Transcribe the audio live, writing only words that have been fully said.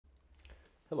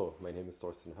Hello, my name is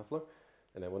Thorsten Höffler,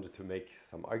 and I wanted to make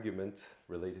some argument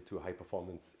related to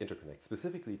high-performance interconnects,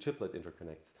 specifically chiplet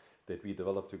interconnects that we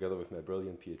developed together with my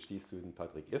brilliant PhD student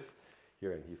Patrick Iff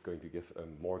here, and he's going to give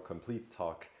a more complete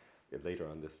talk later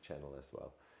on this channel as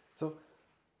well. So,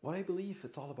 what I believe,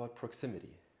 it's all about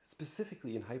proximity,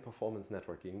 specifically in high-performance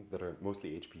networking that are mostly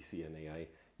HPC and AI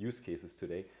use cases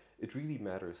today. It really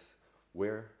matters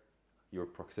where your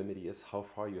proximity is, how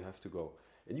far you have to go.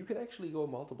 And you can actually go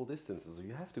multiple distances, or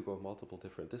you have to go multiple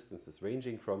different distances,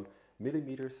 ranging from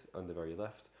millimeters on the very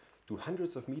left to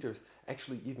hundreds of meters,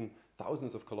 actually even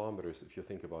thousands of kilometers if you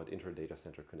think about inter-data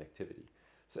center connectivity.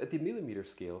 So at the millimeter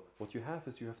scale, what you have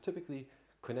is you have typically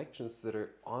connections that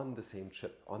are on the same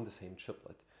chip, on the same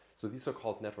chiplet. So these are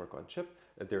called network on chip,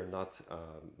 and they're not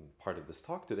part of this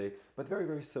talk today, but very,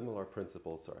 very similar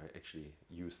principles are actually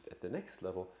used at the next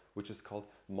level, which is called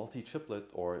multi-chiplet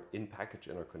or in-package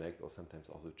interconnect, or sometimes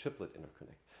also chiplet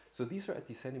interconnect. So these are at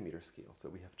the centimeter scale. So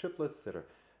we have chiplets that are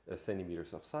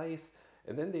centimeters of size,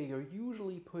 and then they are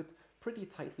usually put pretty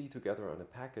tightly together on a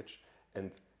package,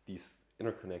 and these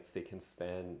interconnects, they can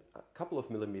span a couple of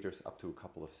millimeters up to a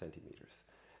couple of centimeters.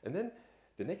 And then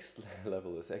the next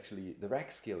level is actually the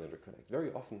rack scale interconnect,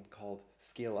 very often called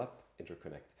scale-up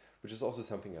interconnect, which is also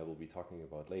something I will be talking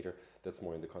about later. That's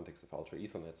more in the context of Ultra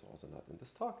Ethernet, so also not in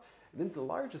this talk. And then the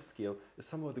largest scale is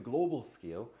somewhat the global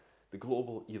scale, the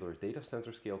global either data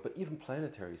center scale, but even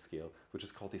planetary scale, which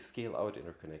is called the scale-out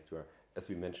interconnect, where, as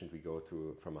we mentioned, we go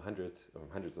to from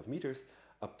hundreds of meters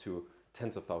up to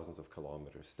tens of thousands of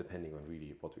kilometers, depending on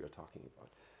really what we are talking about.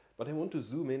 But I want to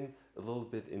zoom in a little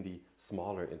bit in the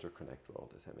smaller interconnect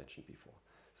world, as I mentioned before.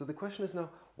 So the question is now,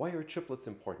 why are chiplets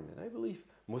important? And I believe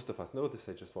most of us know this.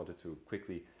 I just wanted to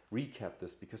quickly recap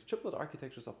this, because chiplet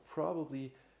architectures are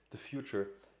probably the future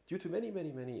due to many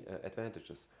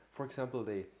advantages. For example,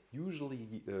 they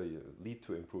usually lead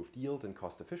to improved yield and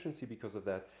cost efficiency because of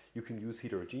that. You can use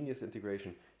heterogeneous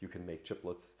integration. You can make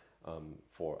chiplets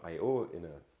for I/O in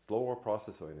a slower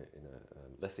process or in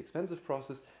a less expensive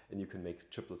process, and you can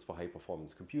make chiplets for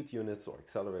high-performance compute units or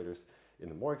accelerators in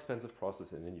a more expensive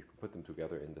process, and then you can put them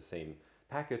together in the same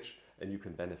package, and you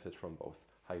can benefit from both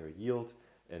higher yield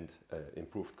and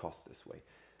improved cost this way.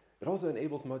 It also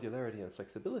enables modularity and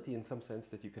flexibility in some sense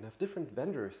that you can have different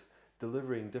vendors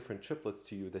delivering different chiplets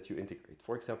to you that you integrate.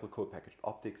 For example, co-packaged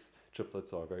optics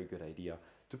chiplets are a very good idea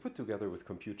to put together with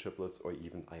compute chiplets or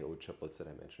even I/O chiplets that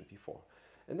I mentioned before.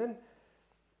 And then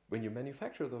when you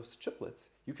manufacture those chiplets,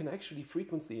 you can actually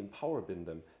frequency and power bin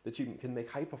them, that you can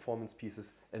make high performance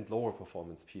pieces and lower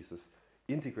performance pieces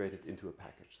integrated into a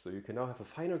package. So you can now have a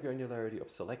finer granularity of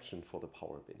selection for the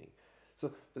power binning.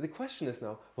 So the question is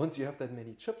now, once you have that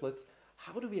many chiplets,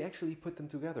 how do we actually put them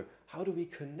together? How do we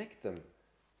connect them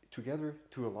together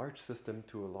to a large system,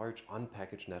 to a large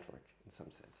unpackaged network in some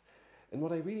sense? And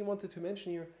what I really wanted to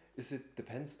mention here is it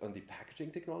depends on the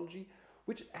packaging technology,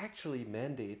 which actually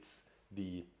mandates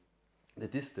the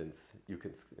distance you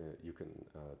can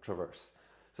traverse.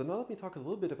 So now let me talk a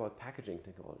little bit about packaging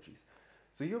technologies.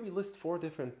 So here we list 4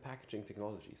 different packaging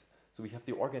technologies. So we have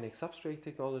the organic substrate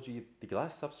technology, the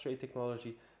glass substrate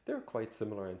technology. They're quite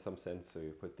similar in some sense. So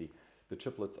you put the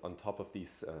chiplets on top of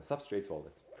these substrates. Well,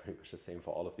 that's pretty much the same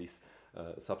for all of these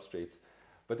substrates.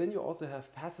 But then you also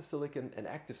have passive silicon and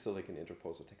active silicon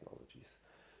interposer technologies.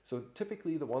 So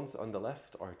typically the ones on the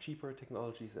left are cheaper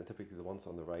technologies, and typically the ones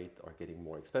on the right are getting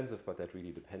more expensive, but that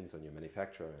really depends on your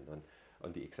manufacturer and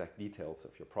on the exact details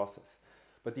of your process.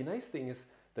 But the nice thing is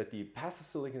that the passive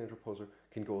silicon interposer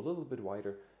can go a little bit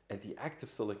wider, and the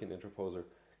active silicon interposer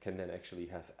can then actually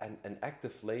have an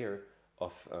active layer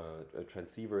of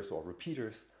transceivers or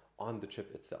repeaters on the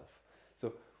chip itself.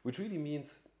 So, which really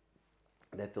means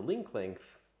that the link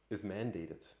length is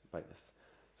mandated by this.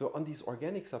 So on these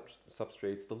organic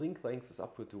substrates, the link length is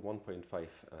up to 1.5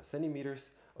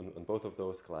 centimeters on both of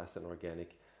those, glass and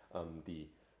organic. The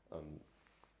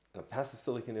passive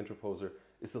silicon interposer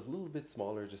is a little bit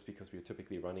smaller just because we are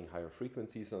typically running higher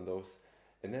frequencies on those.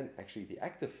 And then actually the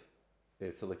active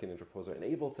silicon interposer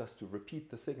enables us to repeat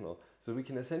the signal. So we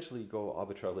can essentially go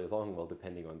arbitrarily long, well,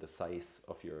 depending on the size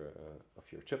of your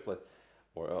chiplet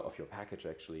or of your package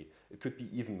actually. It could be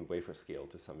even wafer scale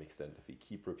to some extent if we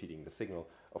keep repeating the signal.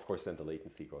 Of course, then the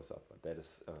latency goes up, but that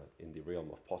is in the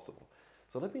realm of possible.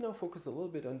 So let me now focus a little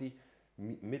bit on the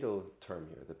middle term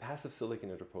here, the passive silicon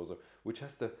interposer, which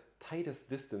has the tightest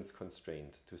distance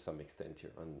constraint to some extent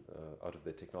here out of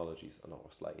the technologies on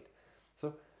our slide.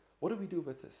 So what do we do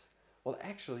with this? Well,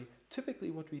 actually,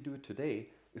 typically what we do today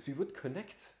is we would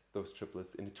connect those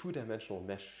chiplets in a 2-dimensional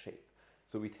mesh shape.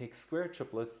 So we take square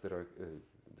chiplets that are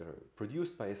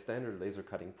produced by a standard laser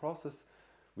cutting process.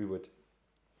 We would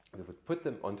we would put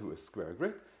them onto a square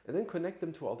grid and then connect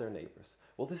them to all their neighbors.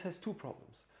 Well, this has two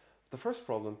problems. The first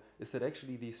problem is that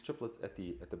actually these chiplets at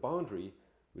the boundary,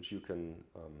 which you can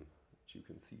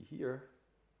see here,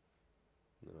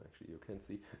 no, actually you can't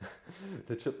see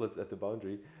the chiplets at the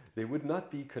boundary, they would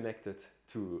not be connected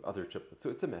to other chiplets. So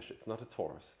it's a mesh, it's not a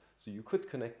torus. So you could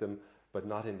connect them, but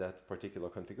not in that particular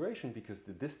configuration because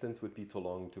the distance would be too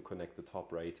long to connect the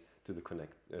top right to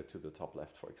the top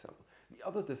left, for example. The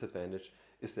other disadvantage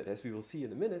is that, as we will see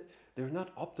in a minute, they're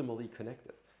not optimally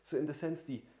connected. So in the sense,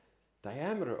 the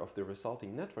diameter of the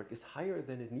resulting network is higher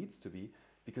than it needs to be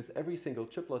because every single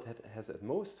chiplet has at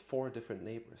most 4 different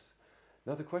neighbors.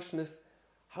 Now the question is,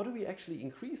 how do we actually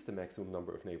increase the maximum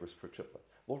number of neighbors per chiplet?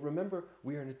 Well, remember,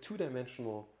 we are in a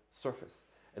 2-dimensional surface.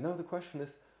 And now the question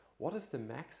is, what is the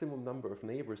maximum number of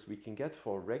neighbors we can get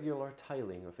for regular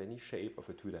tiling of any shape of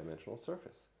a 2-dimensional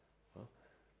surface? Well,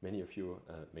 many of you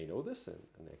may know this, and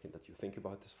I can let you think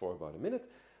about this for about a minute.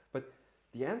 But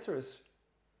the answer is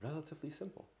relatively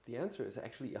simple. The answer is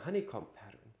actually a honeycomb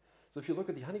pattern. So if you look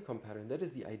at the honeycomb pattern, that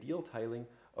is the ideal tiling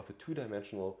of a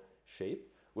 2-dimensional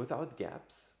shape without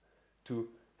gaps to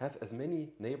have as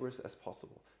many neighbors as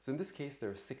possible. So in this case,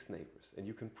 there are 6 neighbors, and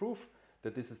you can prove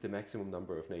that this is the maximum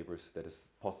number of neighbors that is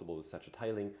possible with such a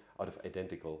tiling out of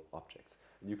identical objects.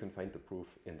 And you can find the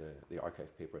proof in the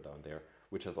archive paper down there,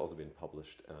 which has also been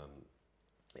published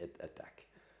at DAC.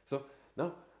 So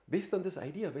now, based on this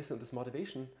idea, based on this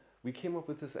motivation, we came up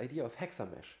with this idea of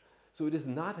HexaMesh. So it is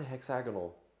not a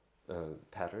hexagonal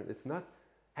pattern. It's not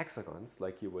hexagons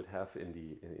like you would have in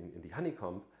the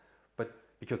honeycomb, but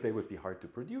because they would be hard to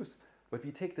produce. But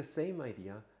we take the same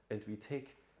idea and we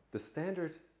take the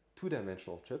standard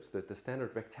 2-dimensional chips, the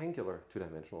standard rectangular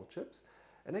 2-dimensional chips,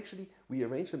 and actually we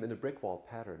arrange them in a brickwall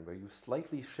pattern where you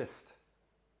slightly shift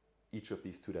each of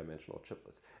these 2-dimensional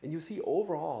chiplets. And you see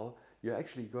overall, you're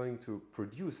actually going to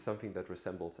produce something that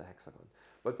resembles a hexagon.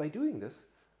 But by doing this,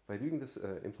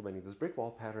 implementing this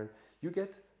brickwall pattern, you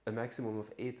get a maximum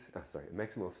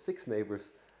of 6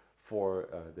 neighbors for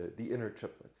the inner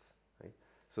chiplets. Right?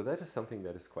 So that is something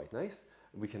that is quite nice.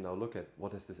 We can now look at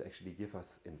what does this actually give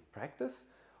us in practice.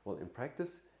 Well, in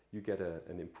practice, you get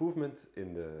an improvement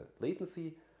in the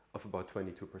latency of about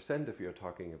 22% if you're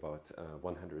talking about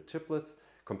 100 chiplets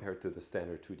compared to the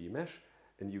standard 2D mesh.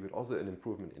 And you get also an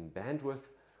improvement in bandwidth,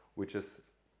 which is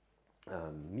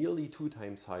nearly 2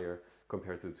 times higher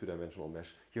compared to the 2-dimensional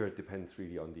mesh. Here it depends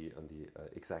really on the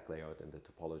exact layout and the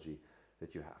topology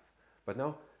that you have. But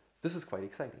now, this is quite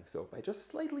exciting. So by just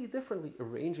slightly differently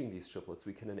arranging these chiplets,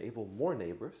 we can enable more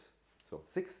neighbors, so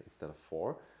 6 instead of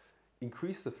 4,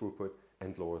 increase the throughput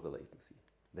and lower the latency.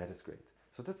 That is great.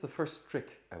 So that's the first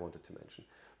trick I wanted to mention.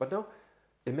 But now,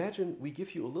 imagine we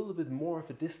give you a little bit more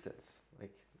of a distance,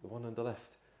 like the one on the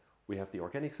left. We have the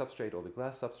organic substrate or the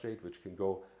glass substrate, which can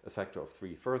go a factor of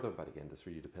 3 further, but again, this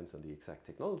really depends on the exact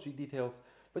technology details.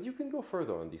 But you can go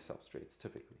further on these substrates,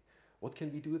 typically. What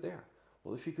can we do there?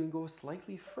 Well, if you can go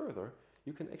slightly further,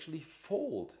 you can actually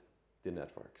fold the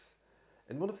networks.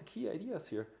 And one of the key ideas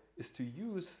here is to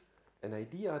use an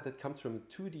idea that comes from the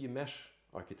 2D mesh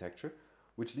architecture,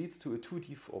 which leads to a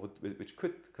 2D, which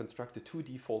could construct a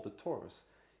 2D folded torus.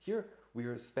 Here, we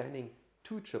are spanning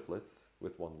 2 chiplets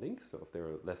with 1 link. So if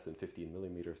they're less than 15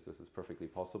 millimeters, this is perfectly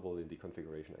possible in the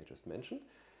configuration I just mentioned.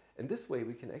 And this way,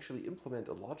 we can actually implement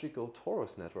a logical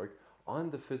torus network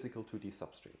on the physical 2D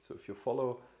substrate. So if you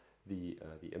follow the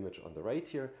image on the right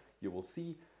here, you will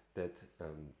see that,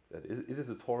 it is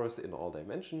a torus in all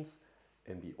dimensions,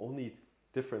 and the only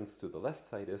difference to the left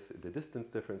side is, the distance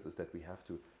difference is that we have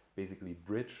to basically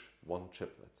bridge 1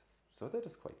 chiplet. So that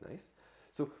is quite nice.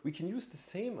 So we can use the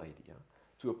same idea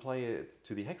to apply it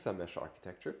to the HexaMesh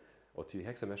architecture, or to the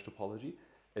HexaMesh topology,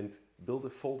 and build a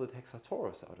folded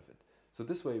hexatorus out of it. So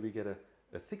this way we get a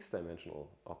 6-dimensional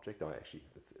object, or actually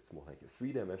it's more like a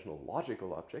 3-dimensional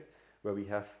logical object, where we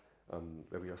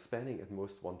are spanning at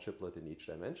most 1 chiplet in each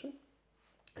dimension.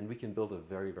 And we can build a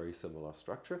very, very similar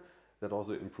structure that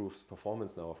also improves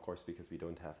performance now, of course, because we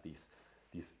don't have these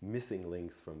missing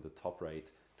links from the top right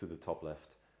to the top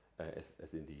left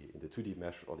as in the 2D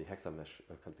mesh or the HexaMesh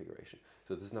configuration.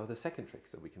 So this is now the second trick.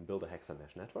 So we can build a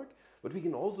HexaMesh network, but we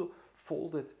can also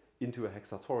fold it into a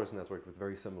hexatorus network with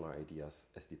very similar ideas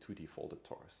as the 2D folded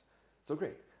torus. So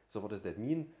great. So what does that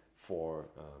mean for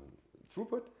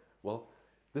throughput? Well,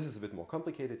 this is a bit more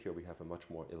complicated. Here we have a much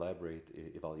more elaborate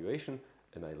evaluation,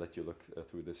 and I let you look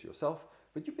through this yourself.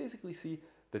 But you basically see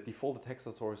that the folded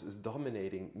hexatorus is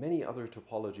dominating many other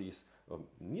topologies,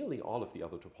 nearly all of the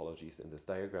other topologies in this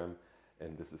diagram.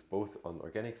 And this is both on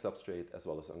organic substrate as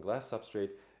well as on glass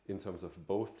substrate in terms of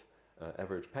both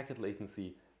average packet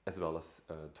latency as well as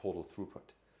total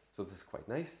throughput. So this is quite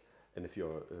nice. And if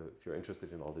you're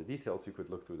interested in all the details, you could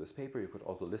look through this paper. You could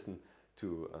also listen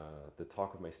to the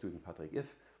talk of my student Patrick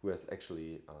Iff, who has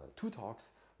actually 2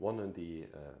 talks, one on the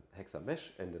HexaMesh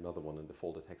and another one on the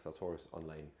folded hexatorus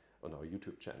online on our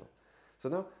YouTube channel. So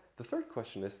now the third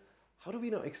question is, how do we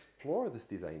now explore this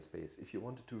design space if you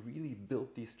wanted to really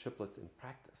build these chiplets in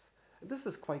practice? And this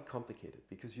is quite complicated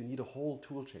because you need a whole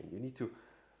tool chain. You need to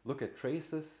look at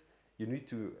traces. You need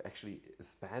to actually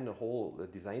span a whole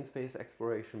design space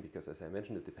exploration because, as I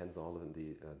mentioned, it depends all on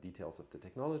the details of the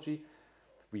technology.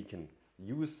 We can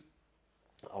use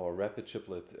our rapid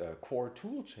chiplet core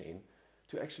tool chain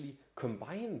to actually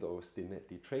combine those,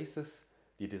 the traces,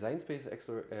 the design space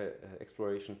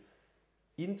exploration,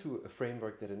 into a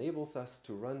framework that enables us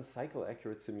to run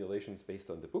cycle-accurate simulations based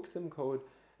on the booksim code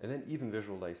and then even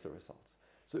visualize the results.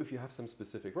 So if you have some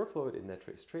specific workload in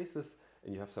NetTrace traces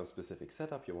and you have some specific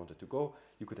setup you wanted to go,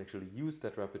 you could actually use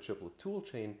that rapid chiplet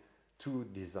toolchain to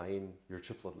design your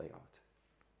chiplet layout,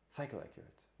 cycle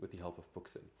accurate, with the help of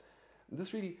booksim. And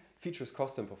this really features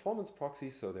cost and performance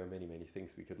proxies, so there are many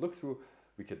things we could look through.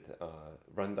 We could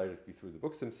run directly through the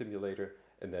booksim simulator,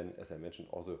 and then, as I mentioned,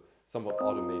 also somewhat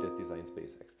automated design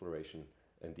space exploration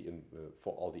and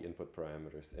for all the input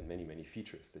parameters and many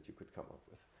features that you could come up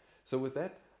with. So with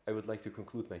that, I would like to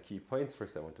conclude my key points.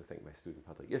 First, I want to thank my student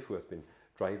Patrick Iff, who has been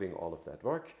driving all of that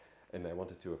work. And I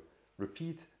wanted to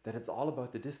repeat that it's all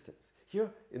about the distance.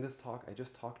 Here in this talk, I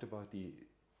just talked about the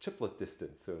chiplet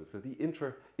distance, so the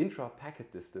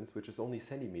intra-packet distance, which is only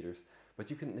centimeters, but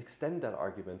you can extend that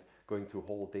argument going to a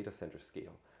whole data center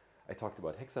scale. I talked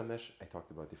about HexaMesh, I talked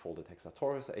about the folded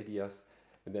hexatorus ideas,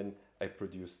 and then I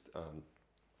produced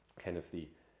kind of the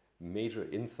major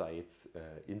insights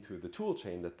into the tool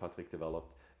chain that Patrick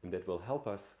developed, and that will help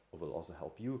us, or will also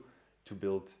help you, to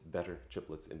build better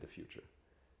chiplets in the future.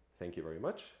 Thank you very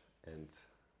much, and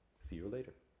see you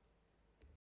later.